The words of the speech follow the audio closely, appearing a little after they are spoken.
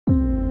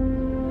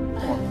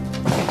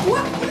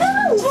What?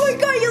 No! Oh my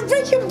God, you'll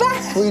break your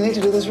back. Well, you need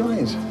to do this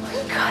right. Oh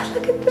my God,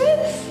 look at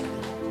this.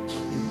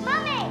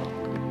 Mummy!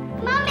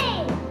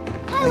 Mummy!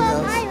 Hi,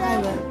 love.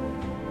 Hi, love.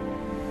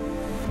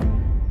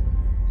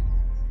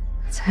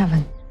 It's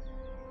heaven.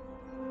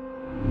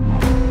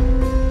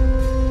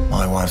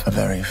 My wife's a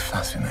very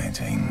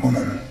fascinating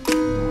woman.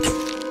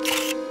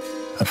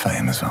 A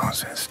famous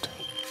artist.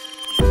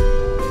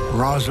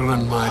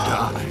 Rosalind, my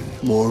darling,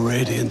 more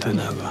radiant than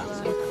ever.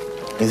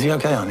 Is he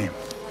okay, honey?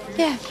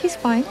 Yeah, he's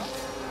fine.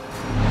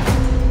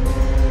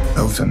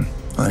 Elton,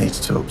 I need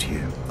to talk to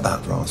you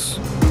about Ross.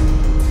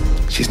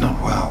 She's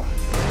not well.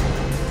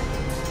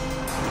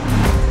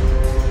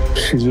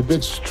 She's a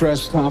bit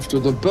stressed after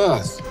the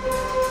birth.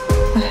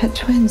 I had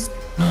twins.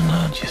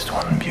 No, just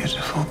one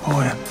beautiful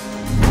boy.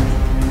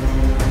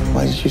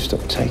 Why did you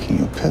stop taking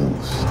your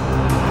pills?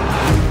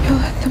 You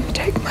let them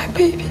take my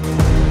baby.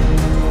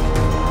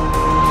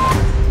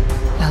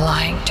 They're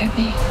lying to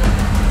me.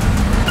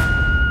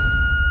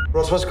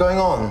 Ross, what's going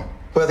on?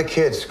 Where are the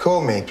kids?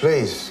 Call me,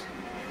 please.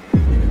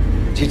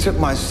 She took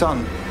my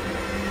son.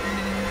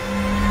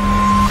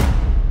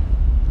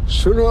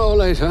 Sooner or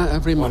later,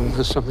 everyone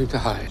has something to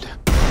hide.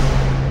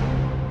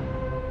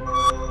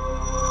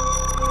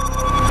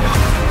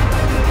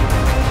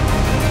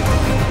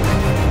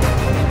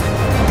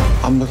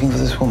 I'm looking for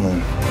this woman.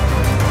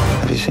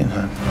 Have you seen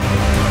her?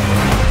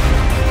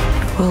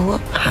 Well,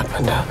 what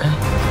happened, Olga?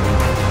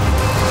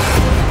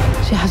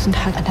 She hasn't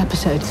had an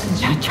episode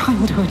since her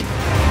childhood.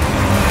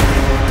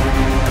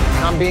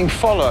 I'm being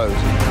followed.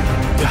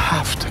 You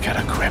have to get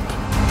a grip.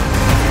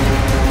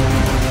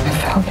 I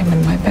felt him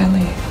in my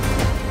belly,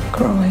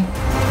 growing.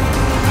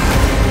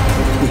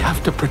 We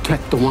have to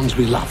protect the ones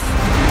we love.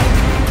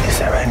 Is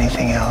there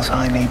anything else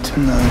I need to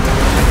know?